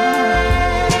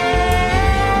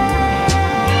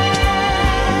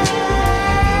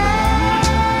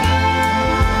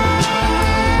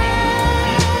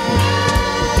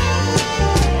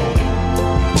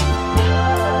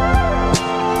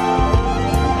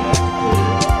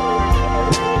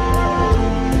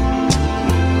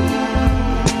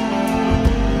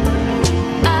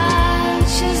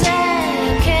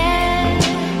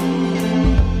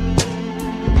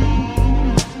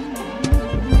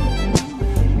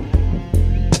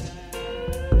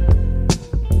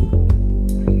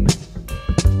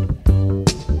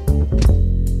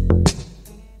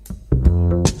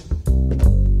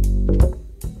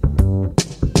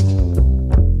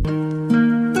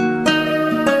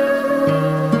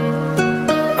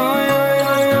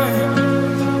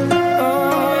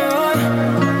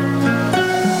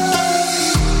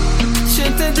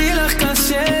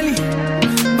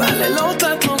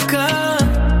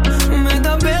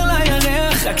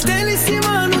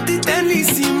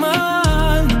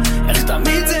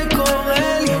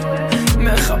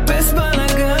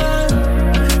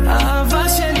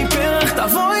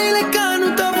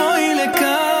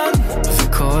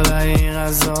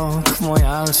הזו כמו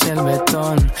יער של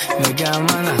בטון, וגם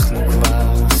אנחנו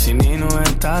כבר שינינו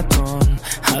את הטון.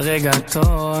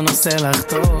 הרגעתון עושה לך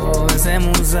טוב, איזה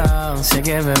מוזר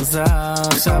שגבר זר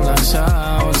עכשיו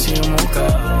לחשב שיר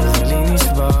מוכר. לי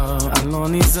נשבר, אני לא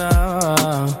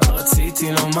נזהר,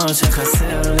 רציתי לומר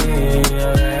שחסר לי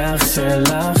הריח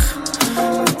שלך,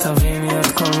 תביני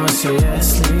את כל מה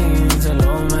שיש לי, זה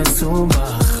לא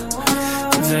מסובך,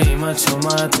 ואם את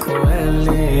שומעת כואב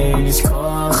לי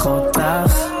לשכוח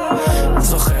אותך.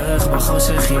 זוכר איך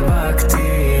בחושך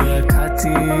חיבקתי, רקעתי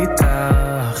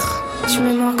איתך.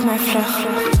 שממוק מהפלח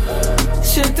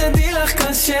שתדעי לך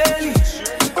קשה לי,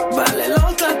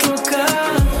 בלילות את לא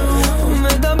כאן,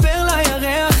 מדבר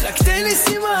לירח, רק תן לי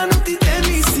סימן ותיתן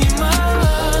לי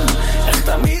סימן. איך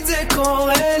תמיד זה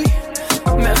קורה לי,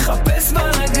 מחפש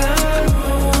בלגן,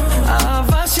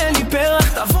 האהבה שלי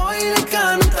פרח, תבואי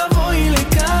לכאן ותבואי לכאן.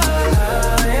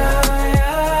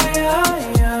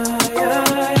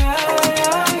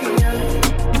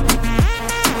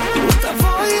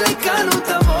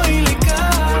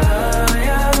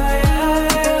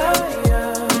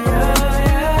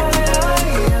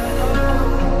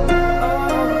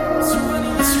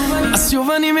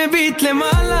 אני מביט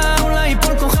למעלה, אולי פה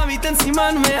כוכב ייתן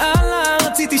סימן מעלה.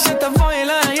 רציתי שתבוא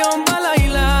אליי היום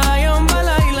בלילה, היום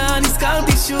בלילה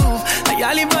נזכרתי שוב,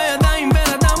 היה לי בידיים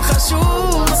בן אדם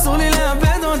חשוב. אסור לי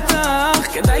לאבד אותך,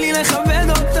 כדאי לי לכבד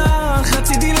אותך,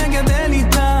 רציתי לגדל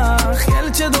איתך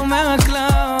ילד שדומה רק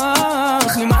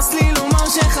לך. נמאס לי לומר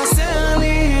שחסר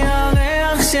לי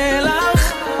הריח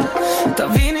שלך,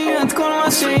 תביני את כל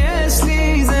מה שיש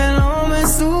לי, זה לא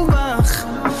מסובך,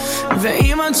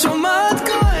 ואם את שומעת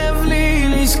כואב לי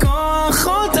לשכוח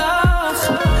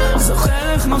אותך.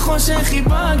 זוכר איך בחושך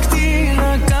חיבקתי,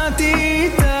 רקעתי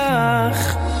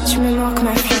איתך. שממוק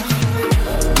מהפלח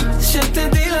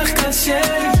שתדעי לך קשה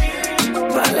לי,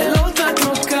 בלילות את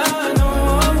לא כאן,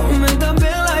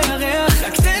 מדבר לירח,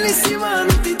 רק תן לי סימן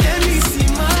ותיתן לי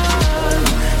סימן.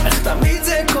 איך תמיד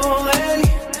זה קורה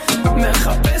לי,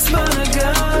 מחפש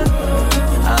בלגן,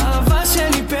 האהבה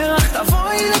שלי פרח,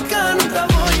 תבואי לכאן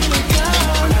ותבואי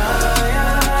לכאן.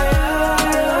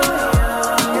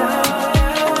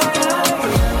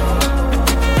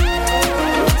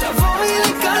 תבואי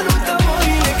לכאן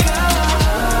ותבואי לכאן.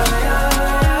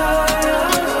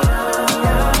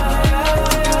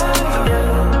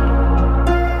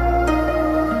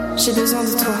 J'ai besoin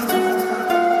de toi.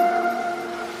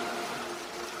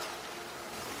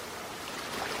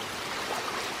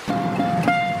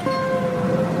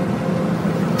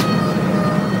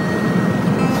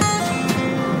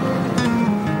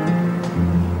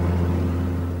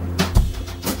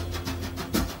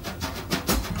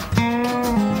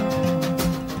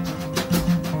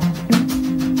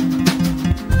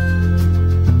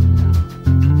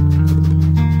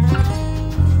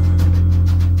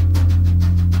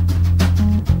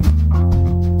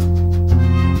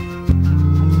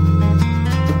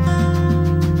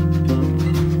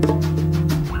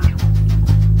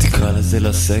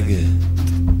 לסגת,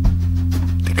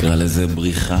 תקרא לזה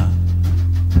בריחה.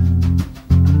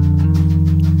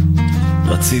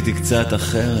 רציתי קצת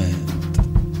אחרת,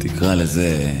 תקרא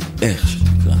לזה איך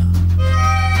שתקרא.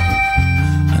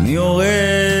 אני יורד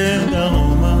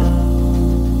דרומה,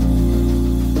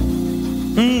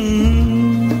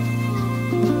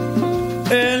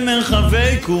 אל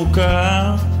מרחבי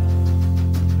קורקע,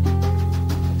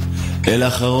 אל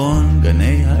אחרון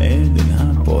גני העדן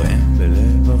הפועם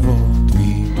בלבבות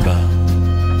מדבר.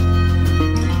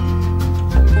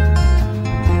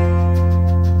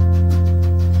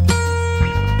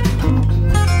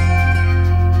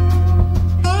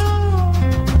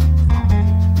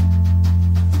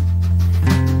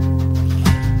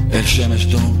 אל שמש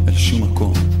דום, אל שום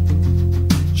מקום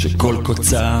שכל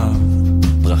קוצר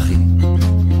פרחים,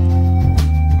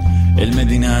 אל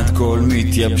מדינת כל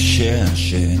מתייבשיה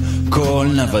שכל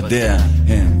נבדיה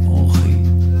הם אורחים.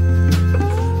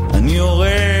 אני יורד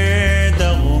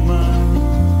דרומה,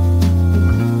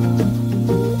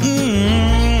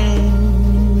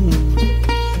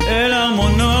 אל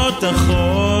ארמונות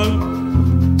החול,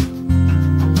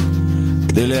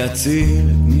 כדי להציל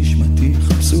את נשמתי.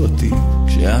 חפשו אותי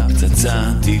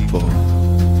כשהפצצה תיפול.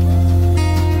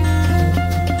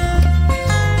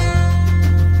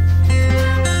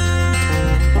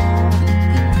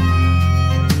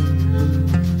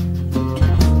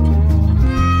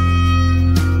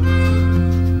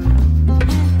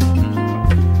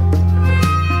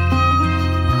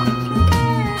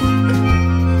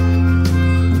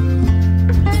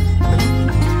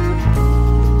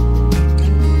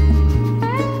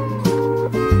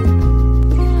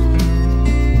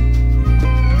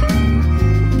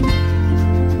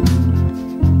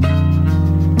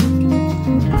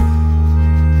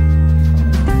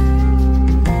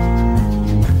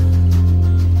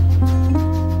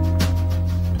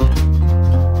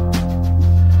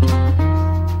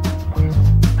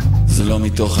 לא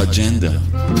מתוך אג'נדה,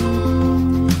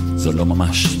 זו לא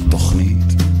ממש תוכנית.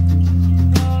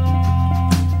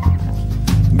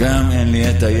 גם אין לי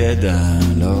את הידע,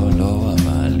 לא,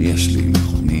 אבל יש לי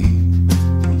מכונית.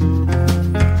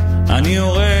 אני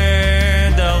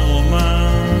יורד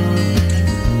ארומה,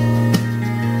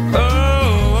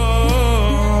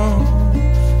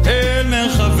 אל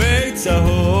מרחבי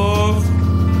צהוב,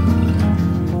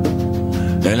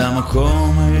 אל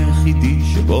המקום היחידי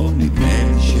שבו נדמה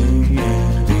לי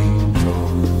שיהיה לי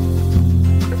טוב.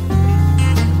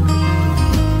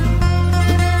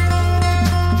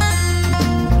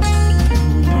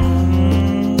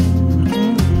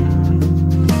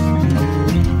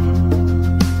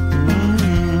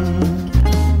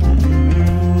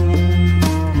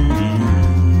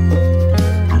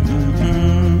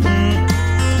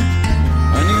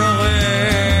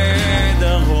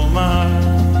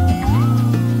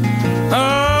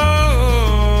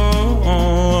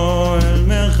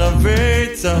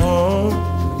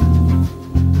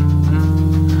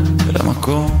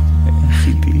 למקום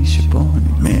היחידי שבו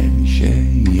נדמה לי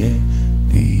שיהיה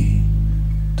לי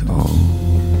טוב.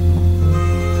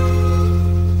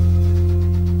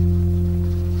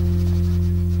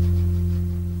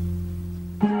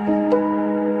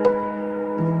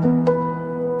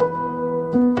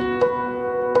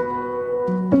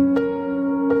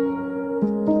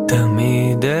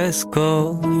 תמיד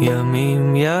אזכור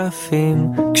ימים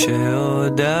יפים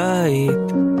כשעוד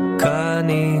היית כאן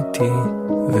איתי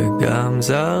וגם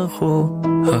זרחו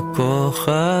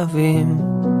הכוכבים.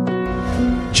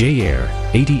 JAir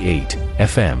 88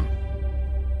 FM.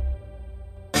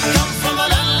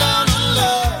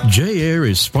 JAir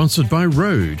is sponsored by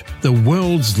Rode, the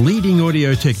world's leading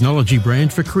audio technology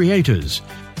brand for creators.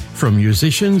 From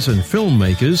musicians and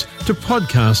filmmakers to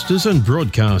podcasters and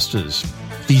broadcasters.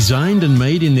 Designed and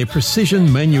made in their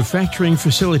precision manufacturing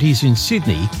facilities in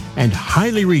Sydney and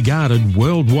highly regarded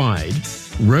worldwide,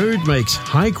 Rode makes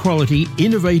high-quality,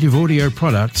 innovative audio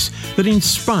products that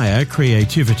inspire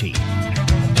creativity.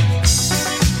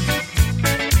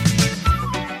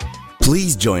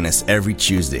 Please join us every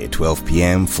Tuesday at 12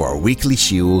 p.m. for our weekly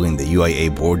shiur in the UIA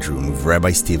boardroom with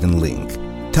Rabbi Stephen Link.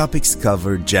 Topics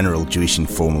cover general Jewish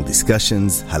informal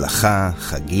discussions, halacha,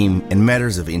 chagim, and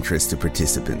matters of interest to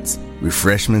participants.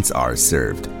 Refreshments are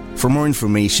served. For more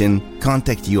information,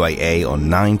 contact UIA on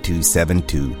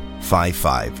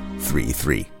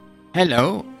 9272-5533.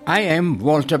 Hello, I am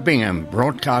Walter Bingham,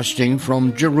 broadcasting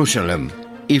from Jerusalem.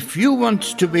 If you want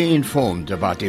to be informed about